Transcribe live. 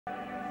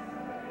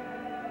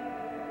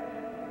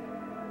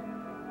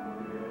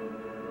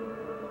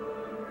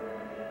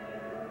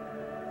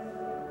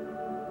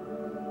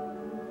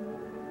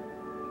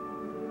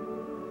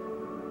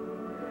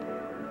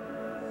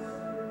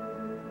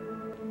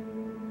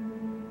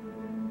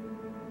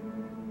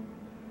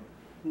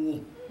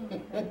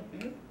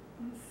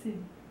Let's see.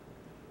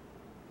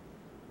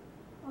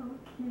 Oh,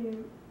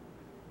 cute.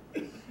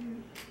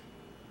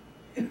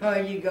 Oh,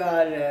 you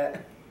got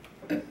it.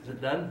 Is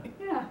it done?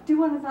 Yeah, do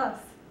one of us.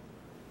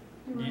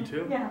 You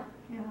too? Yeah,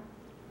 yeah.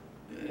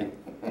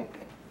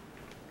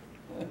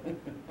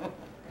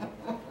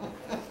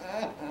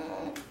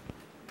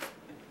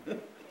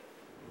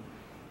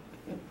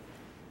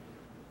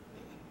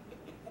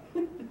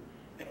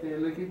 Hey,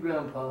 look at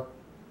Grandpa.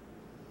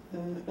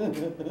 Is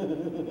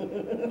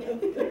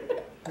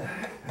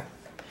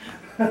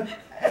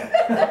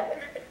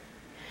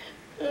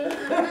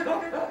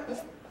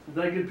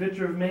that a good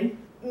picture of me?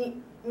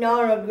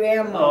 No, no,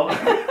 Grandma.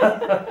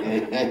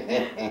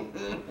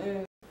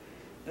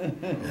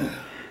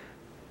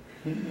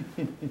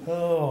 Oh.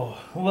 Oh,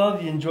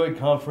 well, you enjoyed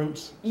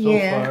conference so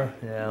far?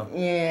 Yeah.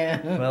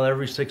 Yeah. Well,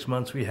 every 6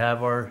 months we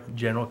have our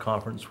general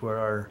conference where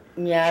our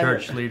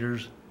church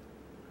leaders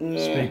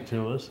speak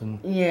to us.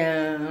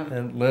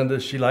 And Linda,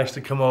 she likes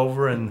to come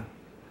over and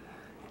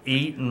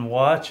eat and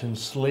watch and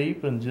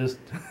sleep and just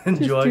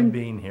enjoy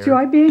being here.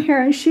 Enjoy being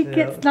here, and she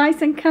gets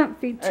nice and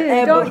comfy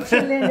too, don't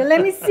you, Linda?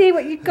 Let me see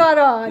what you got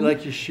on. You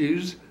like your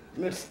shoes?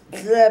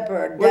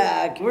 Slipper,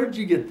 duck. Where'd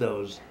you get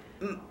those?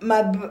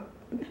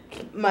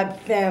 My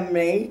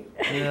family.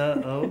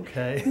 Yeah,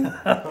 okay.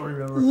 I don't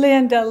remember.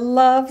 Linda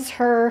loves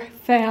her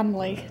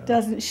family,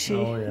 doesn't she?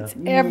 Oh, yeah. It's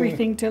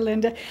everything to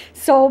Linda.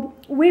 So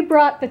we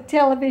brought the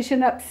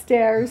television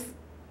upstairs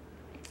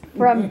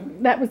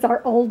from, that was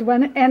our old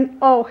one. And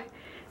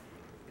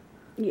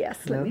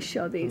yes, let me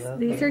show these.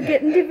 These are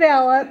getting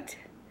developed.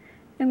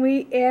 And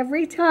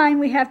every time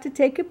we have to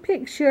take a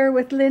picture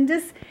with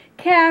Linda's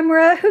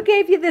camera. Who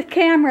gave you the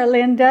camera,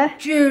 Linda?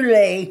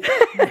 Julie.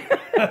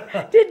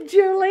 Did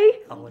Julie?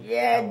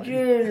 Yeah,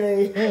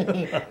 Julie.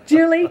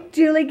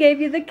 Julie gave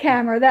you the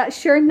camera. That's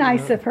sure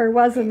nice of her,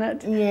 wasn't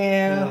it?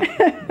 Yeah.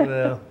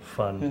 Well,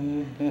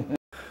 fun.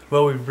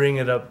 Well, we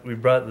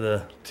brought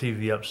the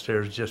TV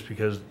upstairs just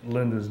because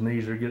Linda's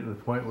knees are getting to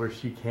the point where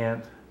she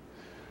can't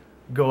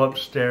go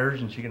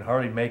upstairs and she can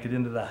hardly make it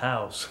into the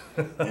house.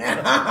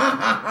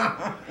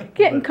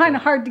 Getting kind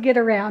of hard to get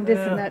around,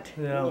 isn't it?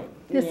 Yeah.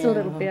 Just a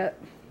little bit.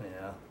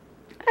 Yeah.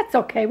 That's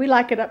okay. We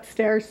like it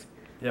upstairs.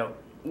 Yep.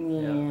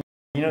 Yeah.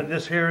 You know what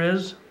this here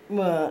is?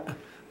 What?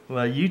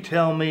 Well, you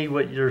tell me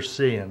what you're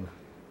seeing.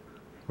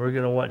 We're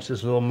going to watch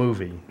this little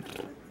movie.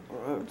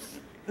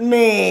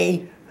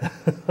 Me.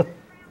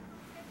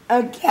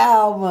 A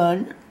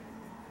Calvin.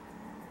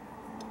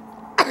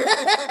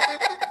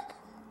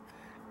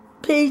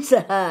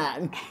 Pizza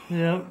Hut.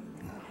 Yep.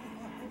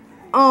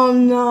 Oh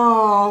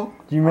no.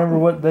 Do you remember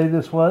what day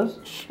this was?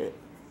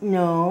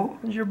 No.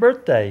 It was your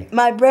birthday.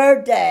 My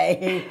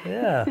birthday.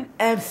 Yeah.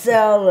 And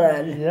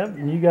salad. Yep.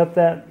 And you got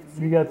that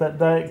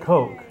Diet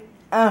Coke.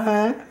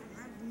 Uh-huh.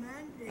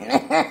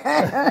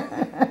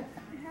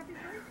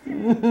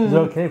 Is it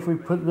okay if we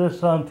put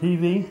this on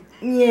TV?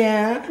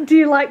 Yeah. Do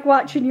you like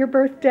watching your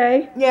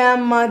birthday? Yeah,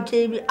 my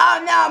TV.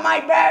 Oh no, my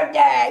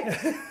birthday.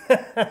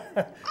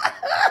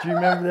 Do you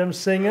remember them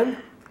singing?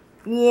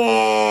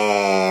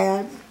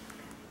 Yes.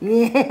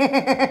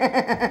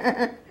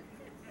 Yeah.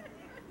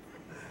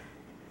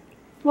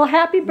 Well,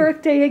 happy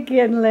birthday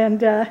again,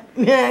 Linda.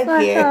 Thank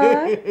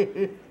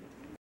you.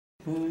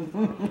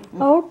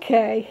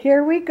 Okay,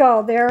 here we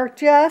go. They're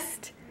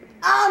just...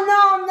 Oh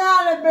no,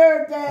 not a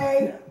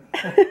birthday.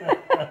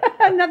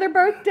 Another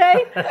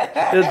birthday?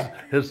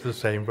 It's the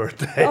same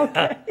birthday.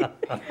 Okay.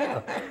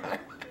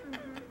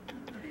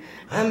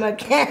 I'm a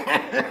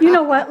cat. You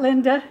know what,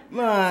 Linda?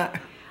 What?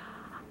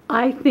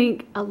 I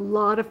think a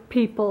lot of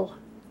people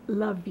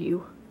love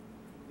you.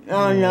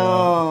 Oh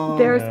no.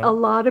 There's a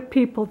lot of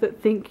people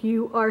that think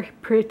you are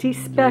pretty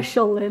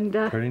special,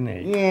 Linda. Pretty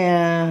neat.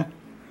 Yeah.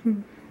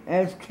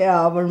 It's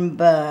Calvin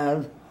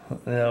Buzz.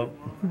 Yep.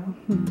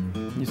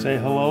 You say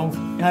hello?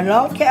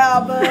 Hello,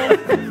 Calvin.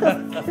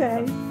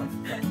 Okay.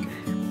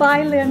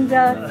 Bye,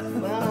 Linda.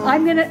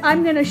 I'm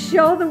gonna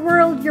show the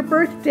world your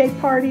birthday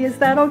party. Is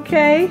that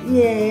okay?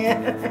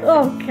 Yeah.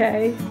 Oh,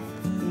 Okay.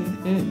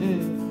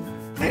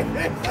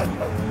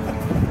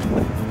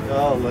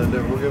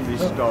 Linda, we're gonna be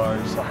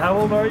stars. So how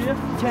old are you?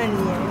 28.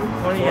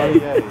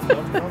 28.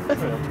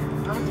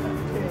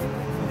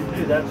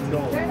 Dude, that's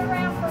gold. Turn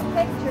around for a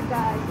picture,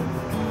 guys.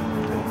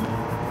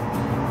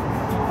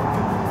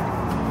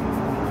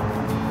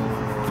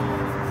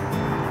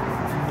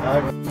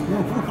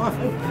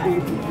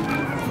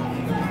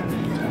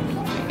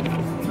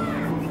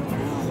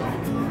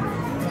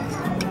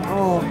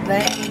 Oh,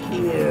 thank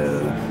you.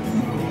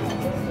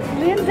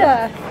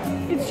 Linda,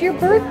 it's your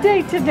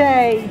birthday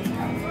today.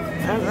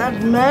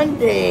 That's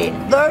Monday,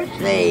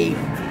 Thursday.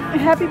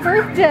 Happy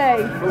birthday.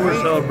 But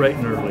we're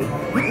celebrating early.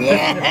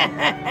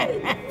 Yeah.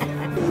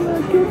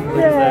 Look at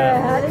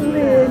that,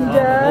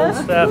 Linda.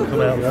 Whole staff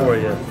come out for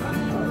you.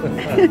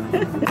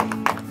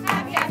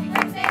 Happy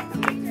birthday.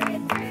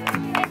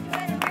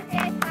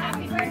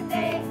 Happy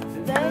birthday.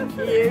 Thank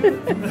you.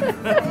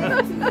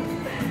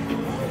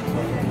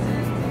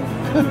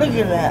 Look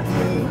at that.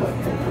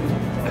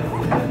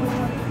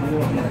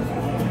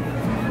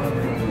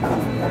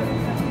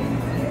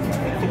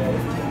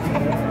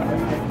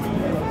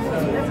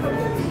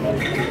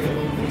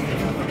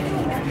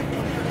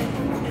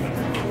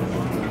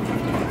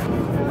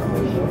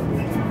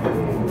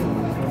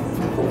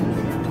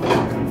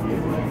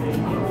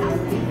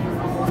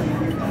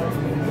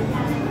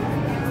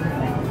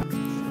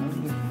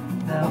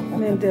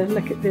 Linda,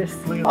 look at this.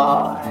 Look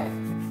at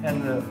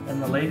and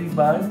the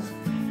ladybugs.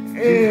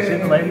 See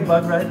the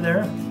ladybug right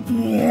there?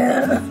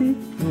 Yeah.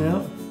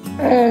 Yeah.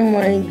 Oh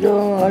my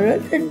God,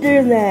 let's do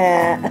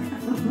that.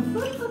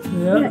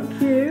 Isn't that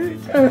cute?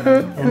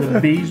 And the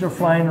bees are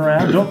flying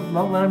around. Don't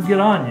let them get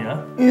on you.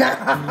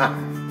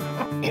 No.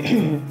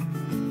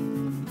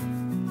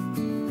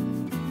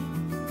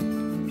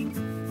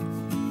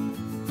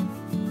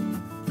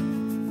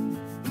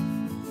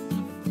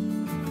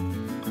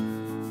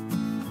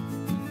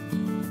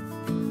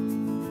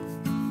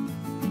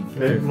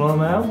 Okay,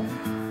 one out.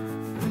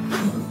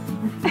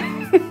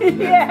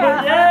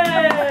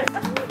 Yeah. Yay!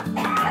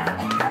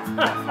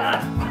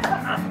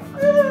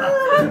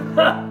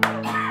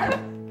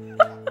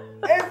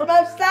 It's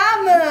my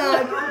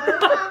stomach.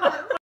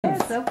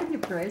 Yes, open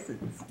your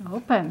presents.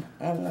 Open.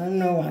 I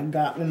know I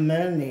got the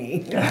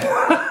money.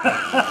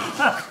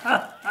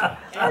 I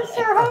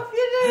sure hope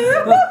you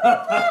do.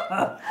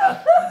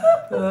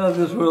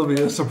 This will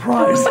be a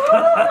surprise.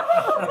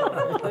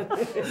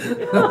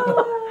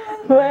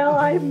 Well,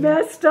 I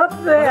messed up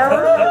there.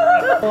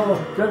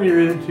 Oh, let me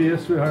read it to you,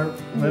 sweetheart.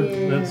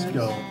 Let's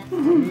go.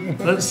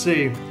 Let's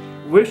see.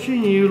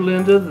 Wishing you,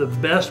 Linda, the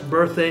best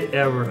birthday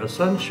ever. A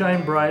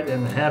sunshine bright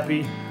and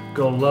happy,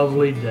 go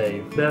lovely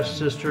day. Best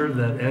sister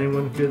that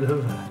anyone could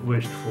have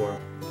wished for.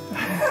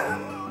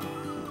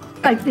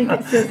 I think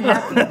it says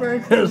happy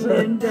birthday,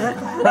 Linda.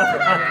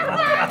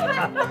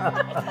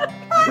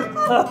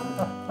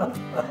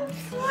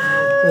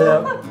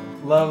 Yeah,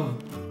 love.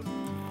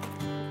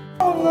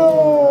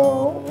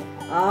 Oh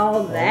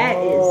Oh, that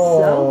is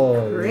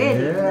so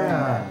pretty.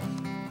 Yeah.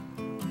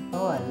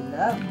 Oh, I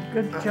love it.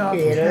 Good job,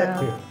 Get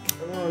Chad. up.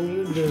 Come on,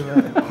 you do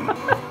it.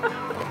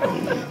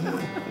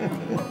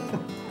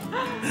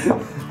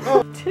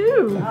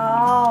 Two.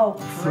 Oh,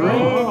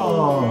 pretty,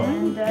 Oh.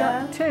 Linda.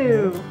 Got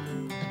two.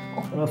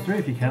 Well, three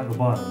if you count the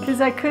bottom.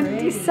 Because I couldn't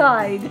Pretty.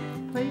 decide.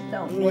 Please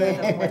don't wear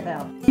them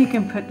without. You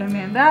can put them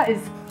in. That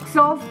is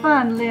so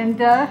fun,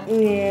 Linda.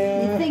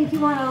 Yeah. You think you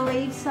want to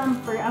leave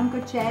some for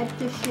Uncle Chad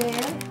to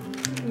share?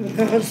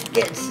 Let's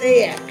get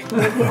sick. Oh,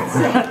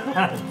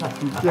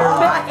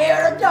 I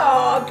hear a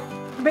dog.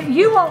 But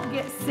you won't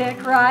get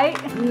sick, right?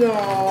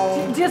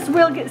 No. Just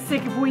we'll get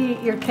sick if we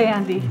eat your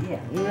candy. Yeah.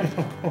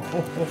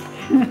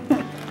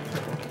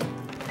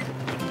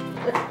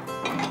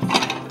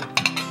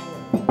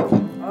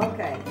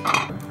 Okay.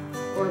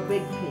 Or a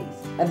big piece.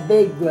 A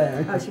big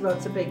one. Oh, she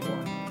wants a big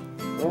one.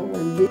 Oh,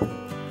 a big-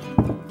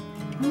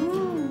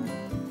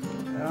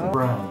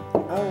 Brown. I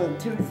want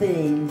two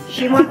things.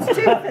 She wants two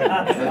things.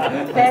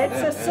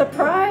 That's a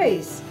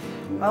surprise.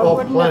 Oh,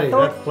 wouldn't plenty. have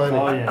thought- That's plenty.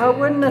 Oh, yeah. I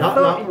wouldn't have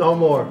thought. No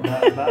more.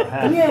 About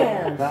half.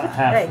 Yeah. About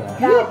half Hey,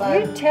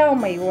 that. you tell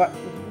me what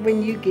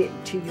when you get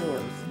to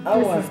yours. I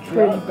This want is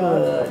pretty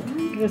chocolate.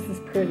 This is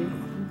pretty.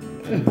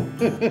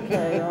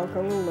 Okay, I'll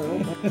go a little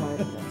bit like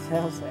this.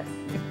 How's that?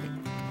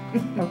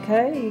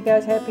 Okay, you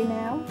guys happy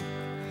now?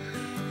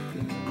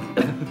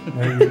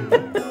 There you go.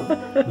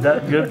 Is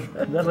that good?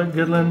 Does that look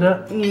good,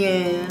 Linda?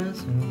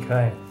 Yes.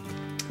 Okay.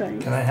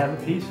 Thanks. Can I have a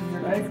piece of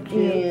your egg?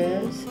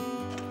 Yes.